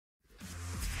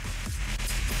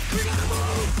What's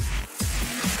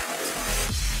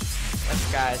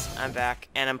up, guys? I'm back,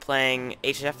 and I'm playing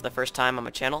HF for the first time on my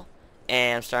channel,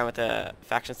 and I'm starting with a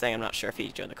faction thing. I'm not sure if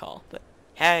he joined the call, but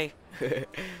hey.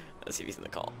 Let's see if he's in the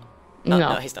call. Oh,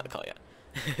 no, he's not in the call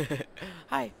yet.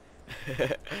 Hi.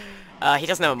 He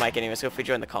doesn't have a mic anyway, so if we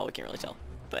join the call, we can't really tell.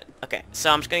 But, okay,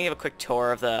 so I'm just going to give a quick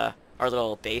tour of our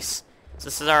little base. So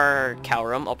this is our cow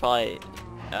room. I'll probably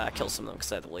kill some of them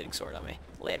because I have the bleeding sword on me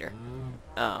later.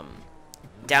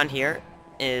 Down here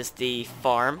is the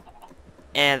farm.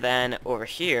 And then over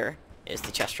here is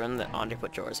the chest room that Andre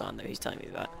put drawers on there he's telling me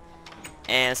about.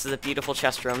 And this is a beautiful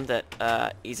chest room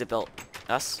that Isa built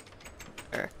us.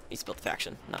 Or, Isa built the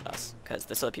faction, not us, because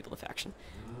there's other people in the faction.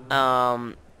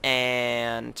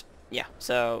 And, yeah,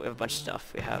 so we have a bunch of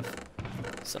stuff. We have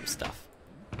some stuff.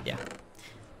 Yeah.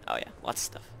 Oh, yeah, lots of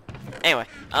stuff. Anyway,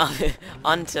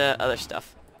 on to other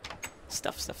stuff.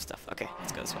 Stuff. Okay,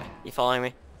 let's go this way. You following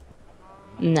me?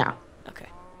 No. Okay,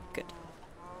 good.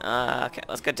 Okay,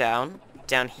 let's go down.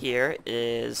 Down here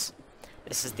this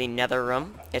is the nether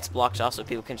room. It's blocked off so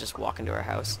people can just walk into our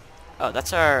house. Oh,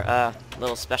 that's our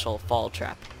little special fall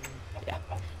trap. Yeah.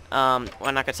 Well,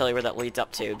 I'm not gonna tell you where that leads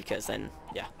up to because then,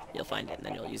 yeah, you'll find it and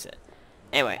then you'll use it.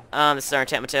 Anyway, this is our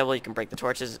enchantment table. You can break the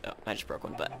torches. Oh, I just broke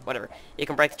one, but whatever. You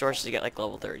can break the torches to get like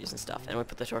level 30s and stuff. And we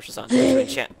put the torches on to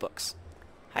enchant books.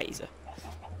 Hi, Isa.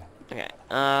 Okay.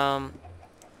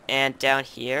 And down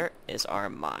here is our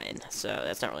mine. So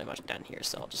that's not really much down here,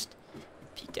 so I'll just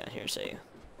peek down here and show you.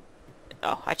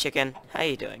 Oh, hi chicken. How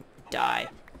you doing? Die.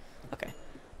 Okay.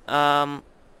 Hi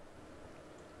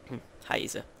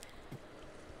Isa.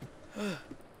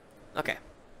 Okay.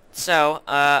 So,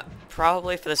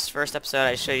 probably for this first episode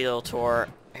I show you a little tour.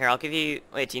 Here, I'll give you...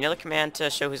 Wait, do you know the command to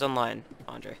show who's online,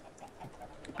 Andre?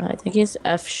 I think it's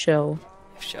F show.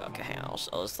 F show, okay, hang on.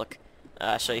 I'll just look...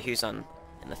 show you who's in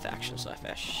the faction, so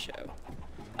F show.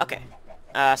 Okay.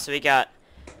 So we got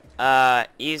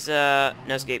Isa,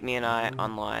 Nosegate, me and I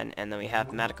online, and then we have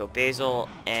Matico Basil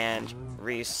and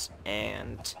Reese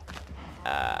and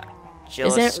Jill.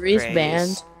 Isn't Reese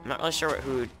banned? I'm not really sure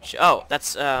who. Oh,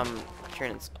 that's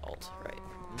Kiernan's alt,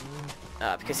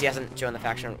 right? Because he hasn't joined the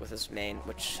faction with his main,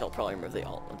 which he'll probably remove the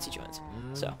alt once he joins.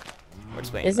 So we're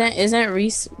just waiting. Isn't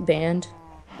Reese banned?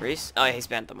 Reese? Oh, yeah, he's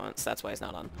banned at the moment, so that's why he's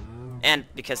not on. And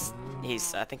because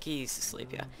I think he's asleep,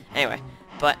 yeah. Anyway,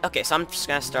 but, okay, so I'm just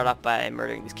gonna start off by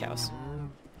murdering these cows.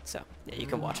 So, yeah, you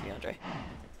can watch me, Andre.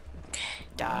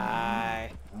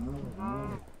 Die.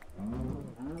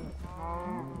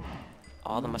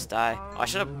 All of them must die. Oh, I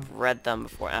should have bred them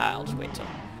before. I'll just wait till.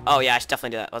 Oh, yeah, I should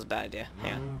definitely do that. That was a bad idea.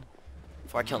 Hang on.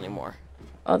 Before I kill any more.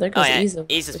 Oh, there goes yeah, Isa.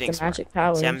 Isa's being smart. Magic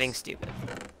powers. See, I'm being stupid.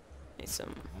 Need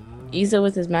some. Isa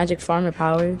with his magic farmer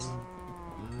powers.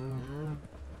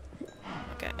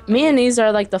 Okay. Me and Isa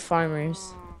are like the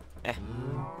farmers. There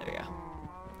we go.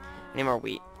 Need more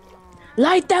wheat.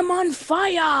 Light them on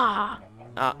fire!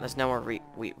 Oh, there's no more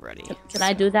wheat ready. Can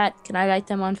I do that? Can I light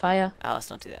them on fire? Oh, let's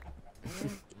not do that.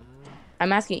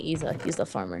 I'm asking Isa. He's the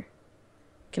farmer.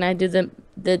 Can I do the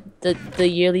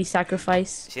yearly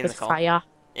sacrifice with fire?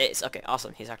 It's okay.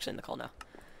 Awesome. He's actually in the call now.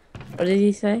 What did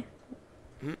he say?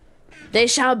 They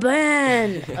shall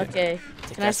burn. Okay.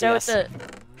 Can I start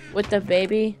with the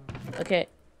baby? Okay.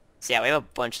 So yeah, we have a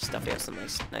bunch of stuff. We have some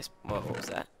nice. Whoa, what was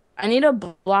that? I need to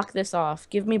block this off.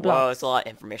 Give me block. Whoa, it's a lot of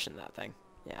information in that thing.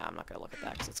 Yeah, I'm not gonna look at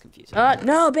that because it's confusing.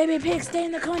 No, baby pig, stay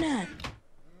in the corner.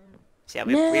 So yeah,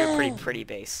 we have a pretty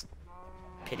base.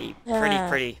 Pretty.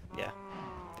 Yeah.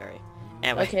 Very.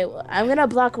 Anyway. Okay, well, I'm gonna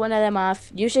block one of them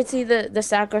off. You should see the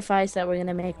sacrifice that we're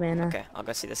gonna make, man. Okay, I'll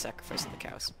go see the sacrifice of the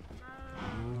cows.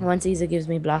 Once Isa gives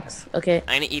me blocks. Okay.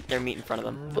 I'm gonna eat their meat in front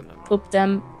of them. Poop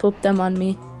them on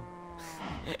me.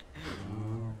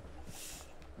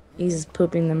 He's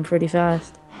pooping them pretty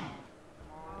fast.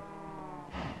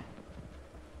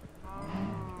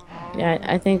 Yeah,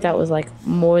 I think that was like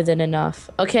more than enough.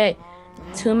 Okay,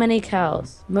 too many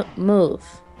cows. Move.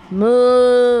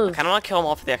 I kind of want to kill them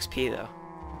all for the XP though.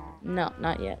 No,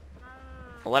 not yet.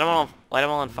 Well, light them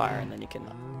all on fire, and then you can.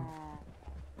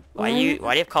 Why do you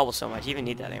have cobble so much? You even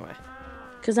need that anyway.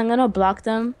 Cause I'm gonna block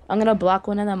them. I'm gonna block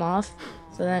one of them off,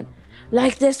 so then,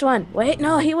 like this one. Wait,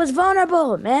 no, he was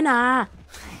vulnerable, man.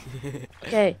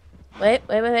 Okay, wait.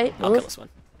 Move. I'll kill this one.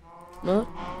 Move.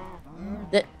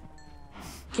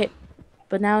 Okay,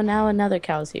 but now another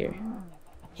cow's here.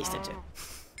 He's dead too.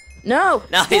 No!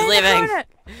 No, he's leaving!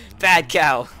 Bad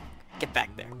cow! Get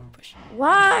back there. Push.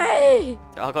 Why?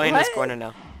 They're all going in this corner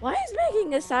now. Why is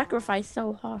making a sacrifice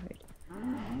so hard?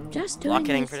 Just doing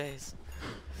Blocking this. for days.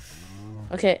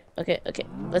 Okay.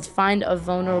 Let's find a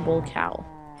vulnerable cow.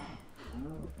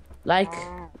 Like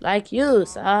you.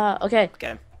 Okay.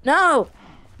 Get him. No!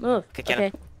 Move. Okay, get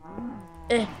Okay.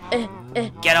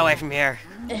 him. Get away from here.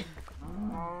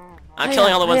 I'm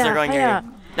killing all the ones that are going near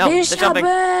you. No, they're jumping.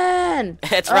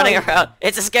 It's running around.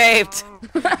 It's escaped.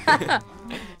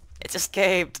 It's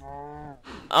escaped.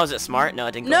 Oh, is it smart? No,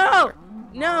 it didn't go.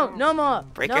 No more.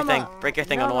 Break your thing. Break your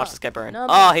thing. I want to watch this guy burn. No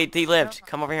Oh, he lived.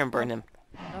 Come over here and burn him.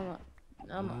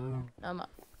 No more.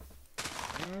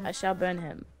 I shall burn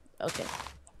him. Okay.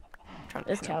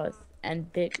 This cow is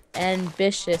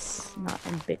ambitious, not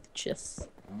ambitious.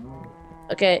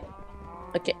 Okay.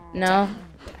 Okay. No,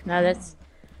 let's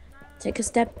take a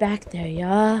step back there,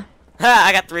 yeah. Ha!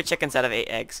 I got 3 chickens out of 8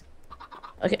 eggs.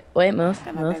 Okay. Wait. Move.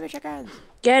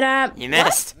 Get up. You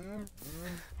missed.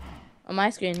 On my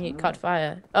screen, he caught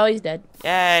fire. Oh, he's dead.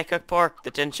 Yay! Cooked pork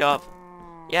that didn't show up.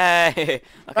 Yay! Okay,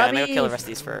 I'm gonna go kill the rest of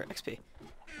these for XP.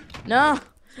 No.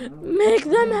 Make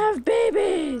them have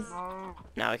babies.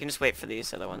 No, we can just wait for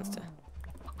these other ones to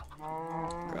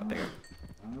grow up bigger.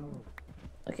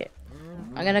 Okay.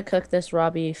 I'm gonna cook this raw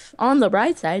beef. On the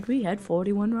right side, we had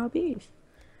 41 raw beef.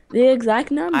 The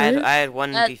exact number. I had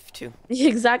 1 beef too. The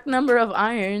exact number of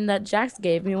iron that Jax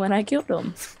gave me when I killed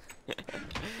him.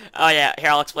 Oh yeah, here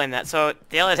I'll explain that. So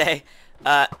the other day,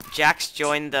 Jax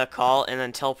joined the call and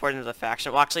then teleported into the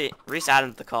faction. Well, actually, Reese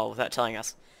added the call without telling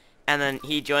us, and then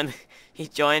he joined. He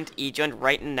joined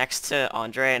right next to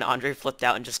Andre, and Andre flipped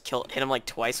out and just hit him like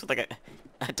twice with like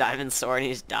a diamond sword, and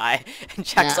he just died. And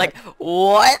Jack's like,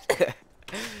 "What?"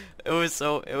 It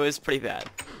was pretty bad.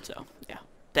 So yeah,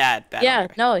 bad. Yeah,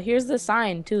 Andre. no. Here's the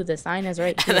sign too. The sign is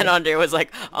right here. And then Andre was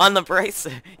like, "On the bright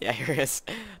side." Yeah, here it is.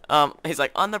 He's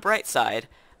like, "On the bright side."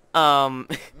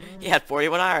 He had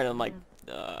 41 iron. I'm like,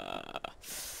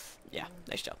 yeah,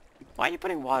 nice job. Why are you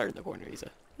putting water in the corner, Isa?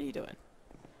 What are you doing?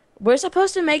 We're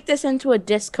supposed to make this into a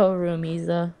disco room,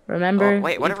 Isa. Remember? Oh,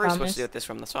 wait, what are we supposed to do with this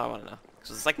room? That's what I want to know.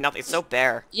 Because it's like nothing. It's so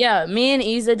bare. Yeah, me and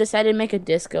Isa decided to make a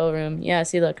disco room. Yeah,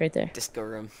 see, look, right there. Disco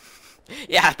room.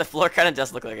 Yeah, the floor kind of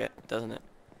does look like it, doesn't it?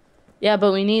 Yeah,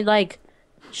 but we need, like,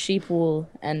 sheep wool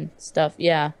and stuff.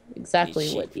 Yeah,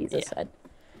 exactly what Isa said.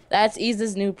 That's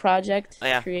Isa's new project,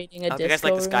 creating a disco room. If you guys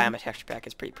like the sky on my texture pack,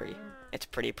 it's pretty pretty. It's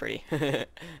pretty pretty. That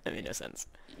made no sense.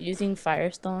 Using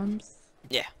firestorms?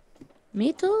 Yeah.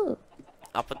 Me too.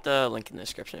 I'll put the link in the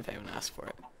description if anyone asks for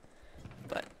it.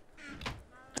 But,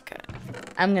 okay.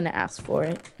 I'm gonna ask for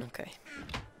it. Okay.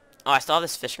 Oh, I still have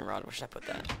this fishing rod. Where should I put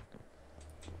that?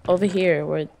 Over here,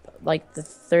 where, like, the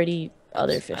 30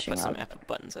 other fishing rods. I put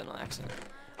buttons in on accident.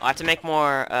 I have to make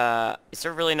more, is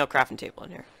there really no crafting table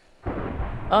in here?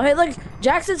 Oh, hey, look!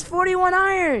 Jackson's 41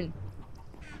 iron!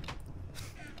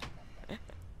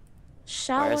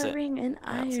 Showering in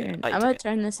iron. I'm gonna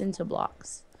turn this into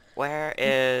blocks. Where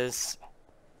is...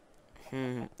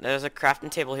 there's a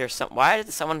crafting table here. Why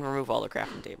did someone remove all the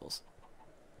crafting tables?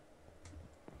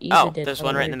 Oh, there's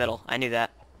one right in the middle. I knew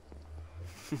that.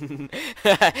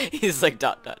 He's like, ...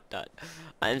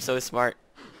 I'm so smart.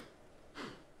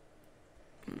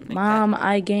 Mom,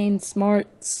 I gained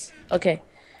smarts. Okay.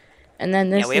 And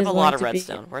then this we have a lot of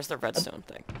redstone. Where's the redstone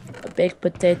thing? A baked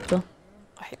potato.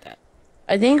 I hate that.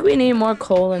 I think we need more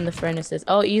coal in the furnaces.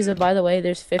 Oh, Isa, by the way,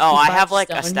 there's 55 Oh, I have like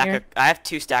a stone stack here. of... I have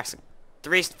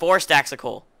 4 stacks of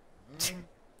coal.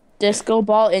 Disco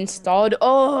ball installed.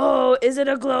 Oh, is it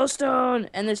a glowstone?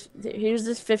 And here's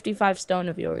this 55 stone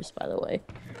of yours, by the way.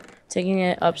 Taking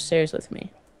it upstairs with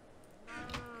me.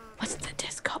 What's the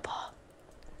disco ball?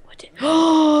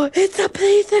 Oh, it's a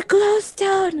piece of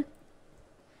glowstone.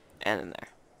 And in there.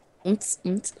 I'm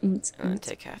gonna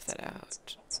take half that out.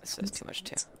 This is too much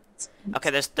too.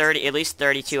 Okay, there's at least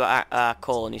 32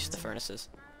 coal in each of the furnaces.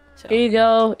 So. Here you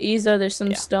go, Isa. There's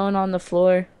some stone on the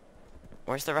floor.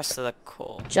 Where's the rest of the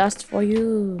coal? Just for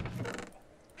you.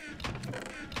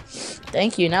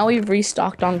 Thank you. Now we've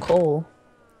restocked on coal.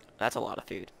 That's a lot of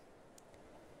food.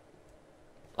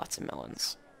 Lots of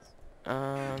melons.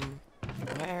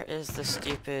 Where is the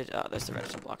stupid... Oh, there's the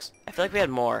redstone blocks. I feel like we had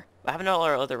more. I haven't all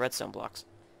our other redstone blocks.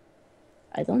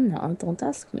 I don't know. Don't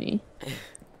ask me.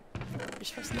 You're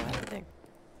supposed to know everything.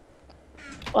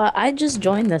 Well, I just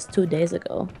joined this 2 days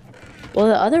ago. Well,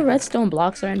 the other redstone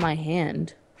blocks are in my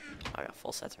hand. I got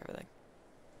full sets of everything.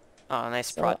 Oh,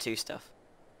 nice Prod 2 stuff.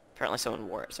 Apparently someone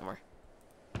wore it somewhere.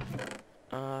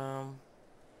 Oh,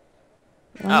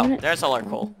 there's all our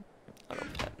coal. I'll go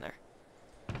put that in there.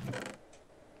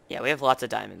 Yeah, we have lots of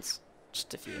diamonds.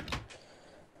 Just a few.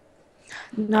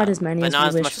 Not as many as not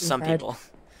as wish much as some people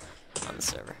on the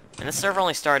server. And the server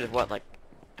only started, what, like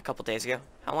a couple days ago?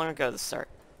 How long ago did this start?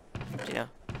 Do you know?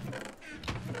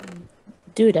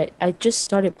 Dude, I just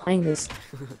started playing this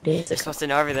days ago. You're supposed to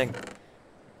know everything.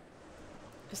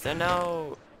 Is there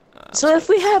no... So if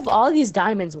we have all these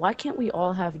diamonds, why can't we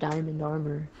all have diamond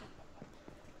armor?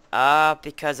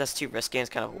 Because that's too risky and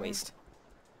it's kind of a waste.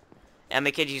 And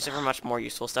we could use it for much more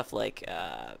useful stuff like,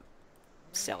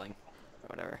 selling. Or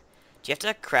whatever. Do you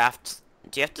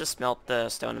have to smelt the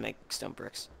stone to make stone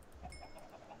bricks?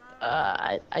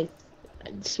 I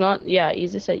smell. Yeah,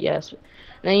 Isa said yes. And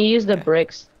then you use the Okay.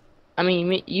 bricks. I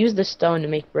mean, you use the stone to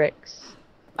make bricks.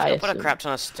 I Don't put a assume. crap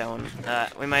ton of stone.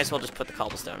 We might as well just put the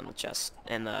cobblestone in the chest,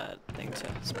 in the thing to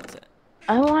smelt it.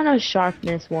 I want a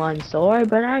sharpness 1 sword,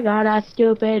 but I got a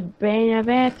stupid brain of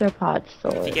arthropod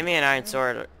sword. If you give me an iron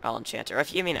sword, I'll enchant it. Or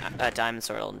if you give me a diamond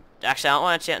sword, Actually, I don't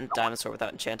want to enchant a diamond sword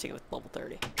without enchanting it with level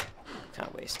 30. Kind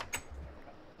of waste.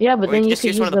 Yeah, but Or then you you just could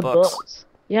use use one of the the books. books.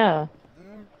 Yeah.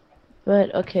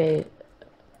 But, okay.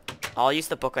 I'll use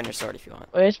the book on your sword if you want.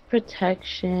 Where's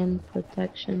protection?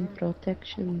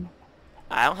 Protection.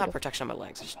 I don't have protection on my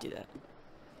legs, I should do that.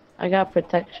 I got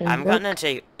protection. I haven't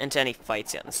gotten into any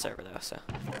fights yet in the server though, so.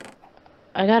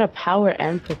 I got a power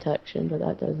and protection, but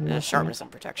that doesn't A matter. sharpness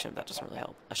and protection, that doesn't really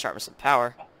help. A sharpness and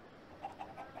power.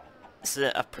 This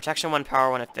is a protection 1, power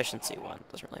 1, efficiency 1.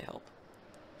 Doesn't really help.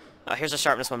 Oh, here's a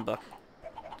sharpness 1 book.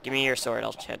 Give me your sword,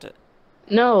 I'll enchant it.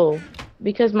 No,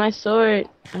 because my sword.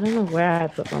 I don't know where I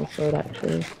put my sword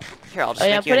actually. Here, I'll just Oh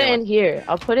yeah, make you put a it new in one. here.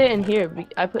 I'll put it in here.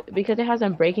 Because it has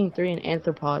Unbreaking 3 and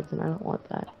Arthropods, and I don't want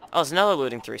that. Oh, it's another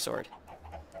looting 3 sword.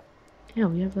 Yeah,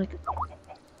 we have like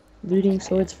looting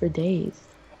swords for days.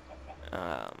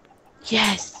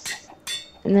 Yes.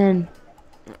 And then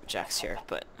Jack's here,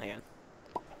 but again.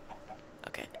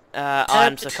 Okay. I'll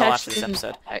end the call after this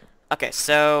episode. Okay,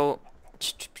 so.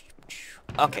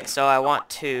 Okay, so I want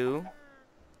to.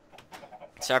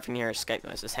 Sorry from your Skype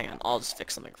noises. Hang on, I'll just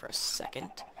fix something for a second.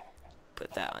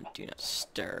 Put that on Do Not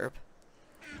Disturb.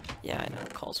 Yeah, I know,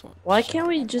 calls won't. why can't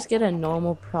we just get a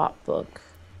normal prop book?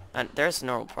 And there's a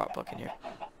normal prop book in here.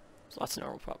 There's lots of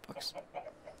normal prop books.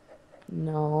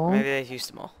 No. Maybe they used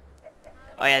them all.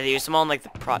 Oh yeah, they used them all in like the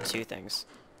prot 2 things.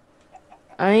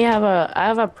 I have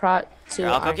a prop 2.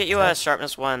 Here, I'll go get you a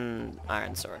sharpness 1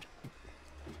 iron sword.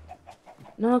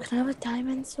 No, can I have a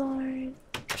diamond sword?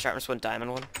 A sharpness 1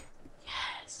 diamond 1.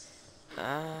 Yes.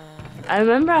 Uh, I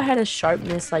remember I had a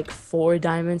sharpness like 4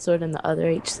 diamond sword in the other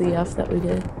HCF that we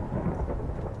did.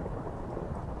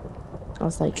 I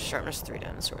was like, sharpness 3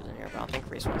 diamond swords in here, but I don't think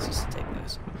Reese wants us to take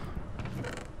those.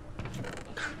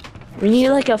 we need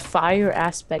like a fire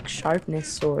aspect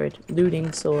sharpness sword, looting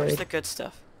Where's sword. the good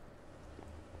stuff?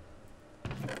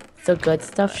 The good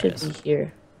stuff There it should be is.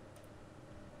 here.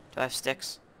 Do I have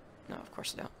sticks? No, of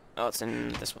course I don't. Oh, it's in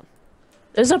this one.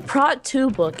 There's a Prot 2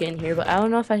 book in here, but I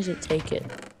don't know if I should take it.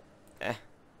 Eh.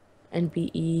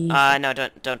 NBE. No,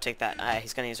 don't take that.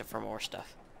 He's gonna use it for more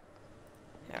stuff.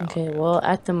 Here, I'll Okay, go. well,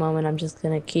 at the moment, I'm just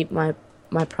gonna keep my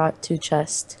Prot 2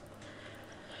 chest.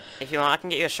 If you want, I can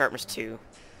get you a sharpness 2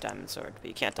 diamond sword, but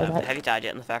you can't die. Okay. Have you died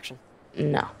yet in the faction?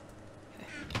 No.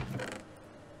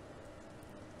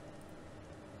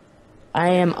 I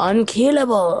am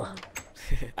unkillable.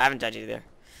 I haven't died either.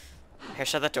 Here,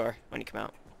 shut that door when you come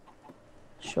out.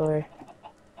 Sure.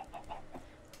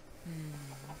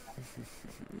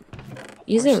 Where's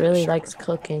Isa the really sharpness likes one?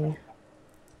 cooking.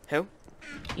 Who?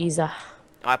 Isa.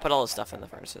 Oh, I put all the stuff in the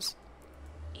furnaces.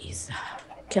 Isa.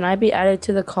 Can I be added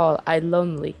to the call? I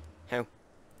lonely. Who?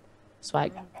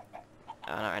 Swag. Oh,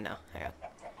 not right now. Hang on.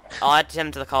 I'll add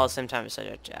him to the call at the same time as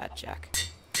I add Jack.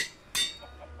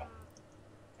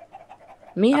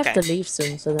 Me have Okay. to leave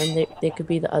soon, so then they could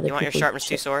be the other You want your people. sharpness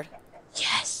 2 sword?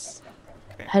 Yes.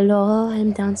 Okay. Hello,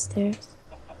 I'm downstairs.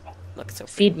 Look, it's so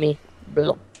Feed me.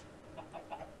 Blah.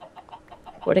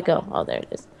 Where'd it go? Oh, there it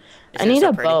is. I Isn't it need so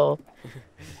a pretty? bow.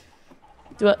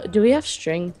 Do we have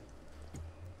string?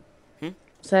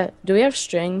 Do we have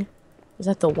string? Is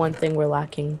that the one thing we're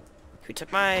lacking? Who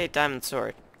took my diamond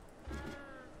sword?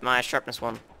 My sharpness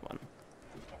 1.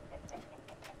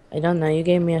 I don't know. You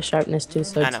gave me a sharpness 2 I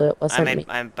sword, know. so it wasn't me.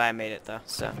 I made it though,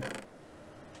 so.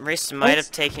 Reese might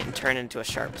have taken and turned into a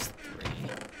sharpness 3.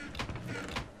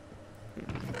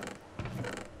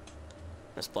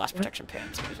 This blast protection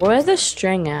pants. Where's the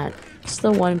string at? It's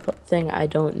the one thing I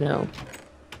don't know.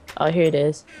 Oh, here it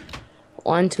is.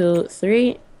 1, 2,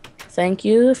 3. Thank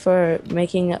you for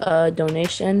making a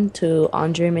donation to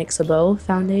Andre Makes a Bow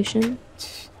Foundation.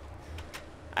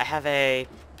 I have a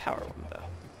power 1 bow.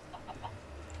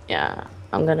 Yeah,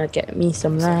 I'm gonna get me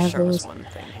some So sharpness levels. 1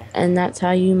 thing here. And that's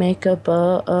how you make a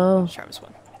bow. Sharpness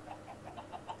 1.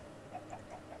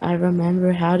 I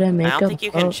remember how to make a I bow. don't think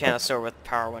you can enchant a sword with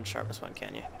power 1 sharpness 1,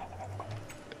 can you?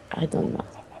 I don't know.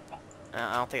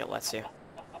 I don't think it lets you.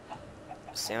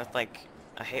 Same with like,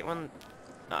 I hate when.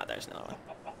 Oh, there's another one.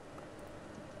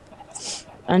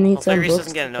 I need Hopefully some Reese books.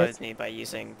 doesn't get to annoyed get with me by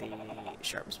using the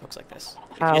sharpness books like this. You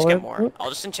can power just get more. book? I'll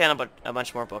just enchant a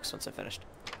bunch more books once I'm finished.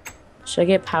 Should I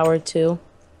get power too?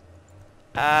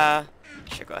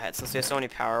 Sure, go ahead. Since we have so many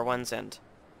power ones and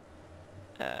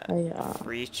Yeah.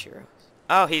 free churros.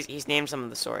 Oh, he's named some of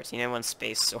the swords. He named one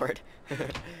Space Sword.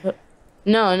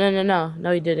 No,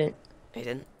 he didn't. He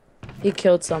didn't? He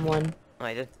killed someone. Oh,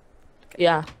 I did? Okay.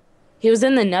 Yeah. He was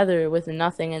in the nether with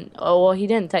nothing, and oh well, he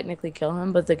didn't technically kill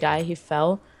him, but the guy, he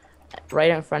fell right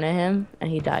in front of him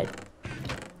and he died.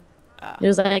 He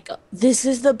was like, "This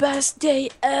is the best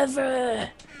day ever."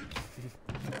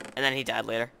 And then he died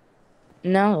later?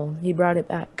 No, he brought it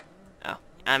back. Oh.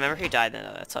 I remember he died then,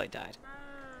 though. That's how he died.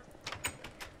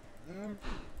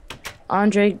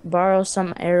 Andre, borrow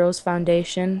some arrows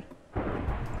foundation.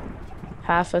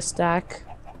 Half a stack.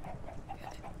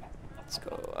 Let's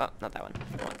go. Oh, not that one.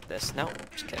 I want this. No,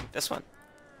 just kidding. This one.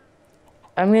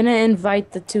 I'm gonna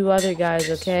invite the 2 other guys,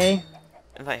 okay?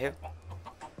 Invite who?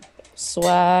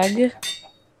 Swag.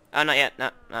 Oh, not yet.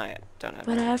 No, not yet. Don't have.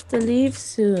 But I have to leave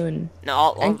soon. No,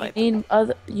 I'll And invite.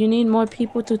 you need more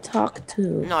people to talk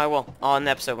to. No, I will. I'll end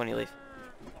the episode when you leave.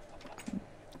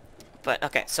 But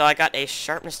okay, so I got a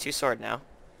sharpness 2 sword now.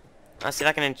 Let's see if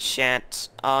I can enchant.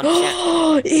 I'll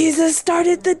enchant. Isa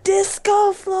started the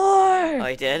disco floor. Oh,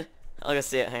 he did? I'll go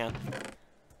see it. Hang on.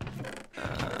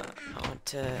 I want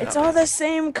to. It's all the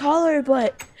same color,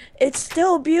 but it's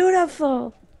still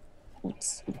beautiful.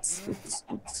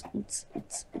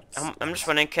 I'm just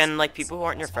wondering, can like people who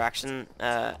aren't in your faction,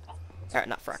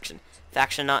 not faction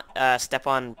not step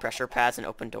on pressure pads and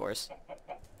open doors,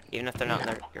 even if they're not in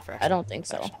your faction? I don't think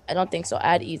so. I don't think so.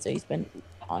 Add Isa. He's been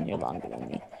on here longer than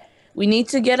me. We need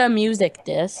to get a music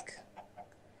disc,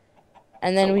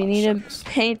 and then we need to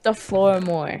paint the floor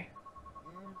more.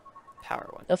 Power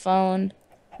one.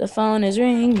 The phone is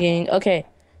ringing. Okay,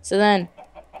 so then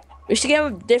we should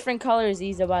get different colors,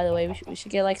 Isa, by the way. We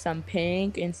should get like some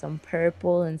pink and some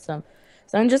purple and some.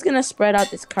 So I'm just gonna spread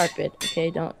out this carpet, okay?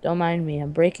 Don't mind me.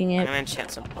 I'm breaking it. I'm gonna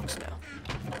enchant some books now.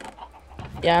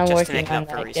 Yeah, I'm just working on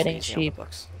that, getting sheep.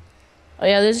 Oh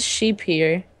yeah, there's a sheep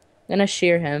here. I'm gonna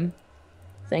shear him.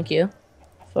 Thank you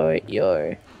for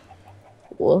your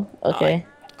wool. Okay.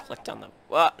 I clicked on them.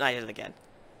 Well, I did it again.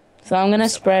 So I'm gonna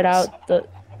spread out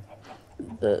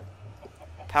the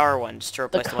power one just to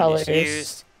replace the one you just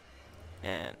used.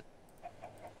 And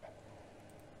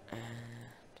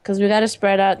because we gotta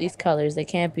spread out these colors, they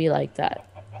can't be like that.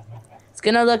 It's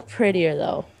gonna look prettier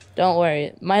though. Don't worry.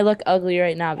 It might look ugly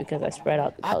right now because I spread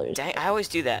out the colors. Dang, I always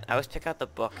do that. I always pick out the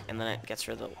book and then it gets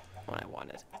rid of the one I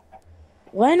wanted.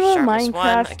 When will sharpness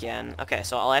Minecraft 1 again? Okay,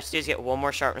 so all I have to do is get one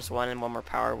more sharpness 1 and one more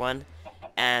power 1,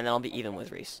 and then I'll be even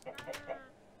with Reese.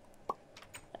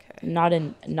 Okay. Not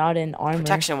in armor.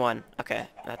 Protection 1. Okay,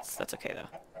 that's okay though.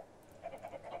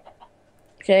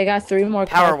 Okay, I got 3 more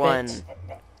power carpets.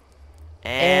 1.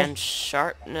 And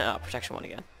protection 1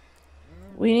 again.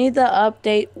 We need the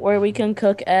update where we can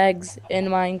cook eggs in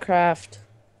Minecraft.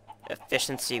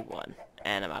 Efficiency 1,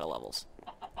 and I'm out of levels.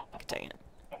 Dang it.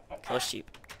 Kill a sheep.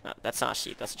 No, that's not a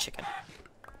sheep, that's a chicken.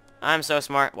 I'm so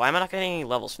smart. Why am I not getting any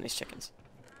levels from these chickens?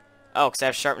 Oh, because I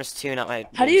have sharpness 2, not my...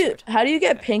 How do you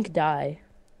get pink dye?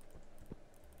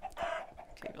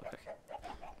 Okay, real quick.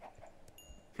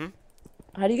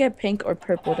 How do you get pink or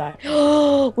purple dye?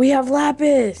 Oh, we have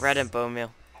lapis! Red and bone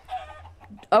meal.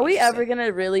 Are we ever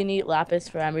gonna really need lapis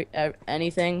for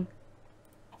anything?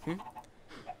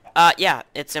 Yeah,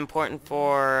 it's important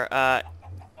for,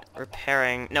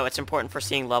 repairing... No, it's important for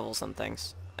seeing levels on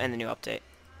things in the new update.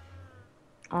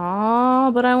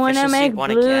 Oh, but I want to make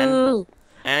blue. Again.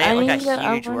 And I got like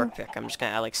a huge work pick. I'm just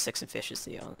gonna add like 6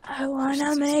 efficiency on. I want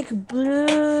to make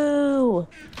blue.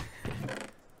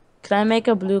 Can I make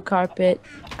a blue carpet?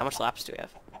 How much lapis do we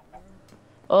have?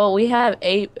 Oh, we have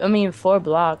 4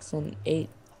 blocks and 8.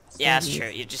 Yeah, that's true.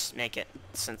 You just make it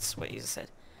since what you said.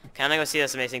 Can I go see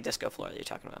this amazing disco floor that you're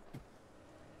talking about?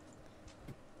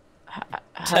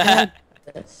 How do I do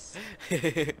this?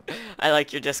 I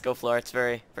like your disco floor. It's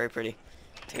very, very pretty.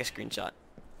 Take a screenshot.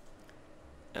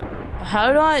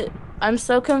 How do I'm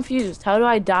so confused. How do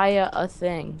I dye a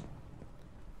thing?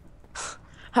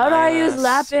 How do I use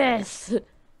lapis?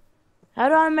 How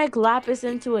do I make lapis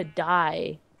into a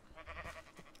dye?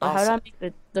 How do I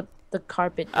make the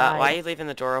carpet dye? Why are you leaving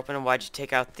the door open, and why'd you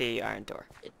take out the iron door?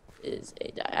 It is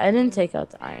a dye. I didn't take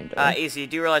out the iron door. Easy. You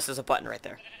do realize there's a button right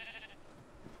there.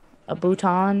 A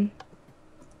bouton?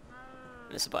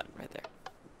 There's a button right there.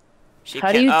 Sheep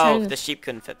How do you turn... the sheep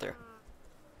couldn't fit through.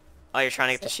 Oh, you're trying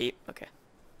to get the sheep? Okay.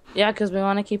 Yeah, because we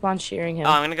want to keep on shearing him. Oh,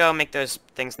 I'm gonna go make those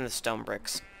things in the stone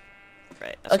bricks.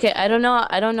 Right. Okay, I don't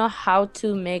know how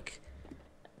to make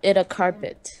it a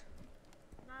carpet.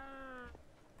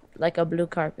 like a blue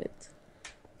carpet.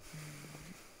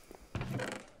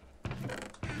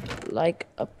 Like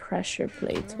a pressure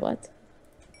plate. What?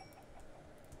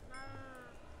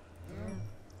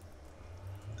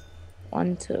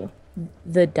 One, two.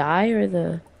 The die or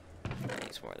the...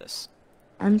 Needs more of this.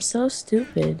 I'm so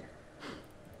stupid.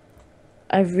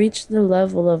 I've reached the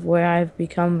level of where I've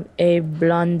become a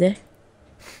blonde.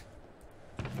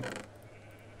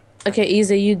 Okay,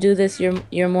 Isa, you do this.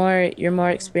 You're more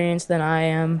experienced than I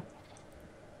am.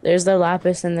 There's the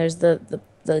lapis and there's the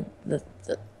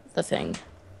thing.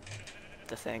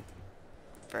 The thing.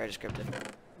 Very descriptive.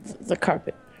 The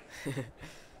carpet. Okay,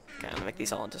 I'm gonna make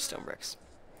these all into stone bricks.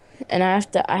 And I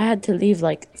had to leave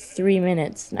like 3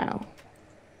 minutes now.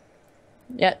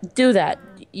 Yeah, do that.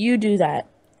 You do that.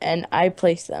 And I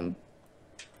place them.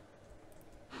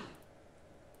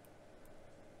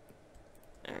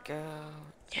 There we go.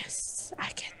 Yes, I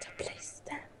get to place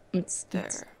them. There.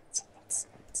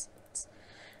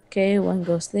 Okay, one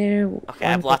goes there. Okay,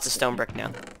 I have lots of stone brick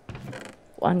now.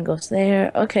 One goes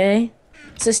there. Okay.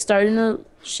 It's just starting to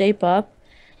shape up.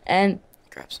 And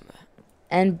Grab some of that.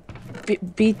 and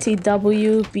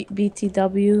BTW.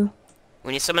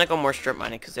 We need someone to go more strip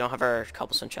mining because they don't have our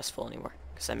cobblestone chest full anymore.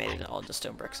 Because I made it all into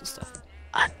stone bricks and stuff.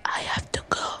 I have to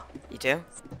go. You do?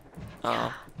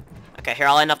 Oh. Okay, here,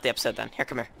 I'll end up the episode then. Here,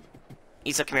 come here.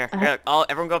 Isa, come here. Here,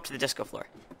 everyone go up to the disco floor.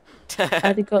 I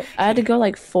had to go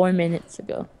like 4 minutes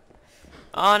ago.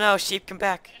 Oh no, sheep, come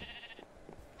back.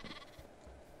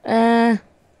 I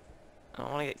I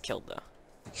don't want to get killed though.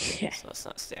 Yeah. So let's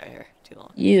not stay out here too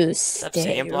long. You Stop stay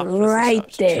saying block right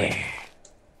this there.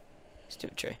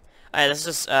 Stupid tree. Alright, this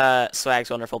is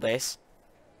Swag's wonderful base.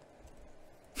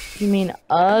 You mean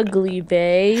ugly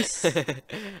base?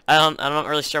 I'm not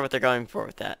really sure what they're going for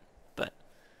with that, but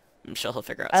I'm sure he'll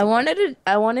figure out something.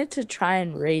 I wanted to try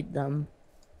and raid them.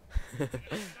 It's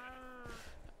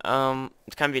kind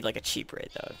of be like a cheap raid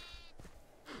though.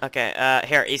 Okay,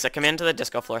 here, Isa, come into the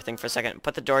disco floor thing for a second.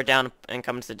 Put the door down and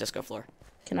come into the disco floor.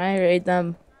 Can I raid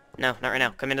them? No, not right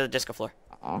now. Come into the disco floor.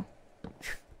 Oh.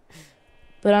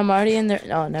 But I'm already in there.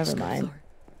 Oh, never mind. Floor.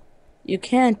 You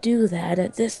can't do that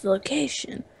at this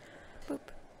location. Boop.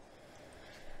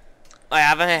 I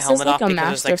have a helmet off because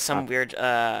there's like some weird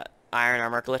iron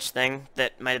armor glitch thing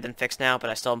that might have been fixed now,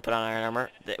 but I still haven't put on iron armor.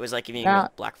 It was like giving you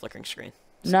a black flickering screen.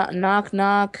 So. Knock.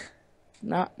 Knock.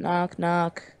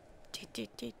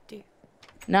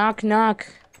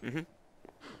 Mm-hmm.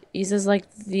 Isa's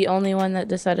like the only one that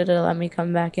decided to let me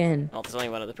come back in. Well, there's only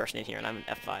one other person in here, and I'm in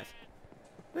F5.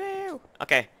 Woo!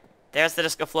 Okay, there's the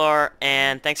disco floor,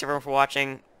 and thanks everyone for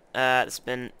watching. This has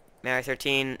been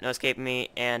Mary13, No Escaping Me,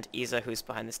 and Isa, who's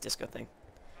behind this disco thing.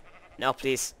 No,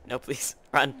 please. No, please.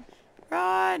 Run.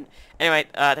 Run! Anyway,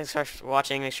 thanks for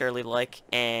watching. Make sure to leave a like,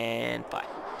 and bye.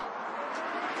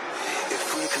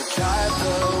 If we could drive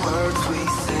the words we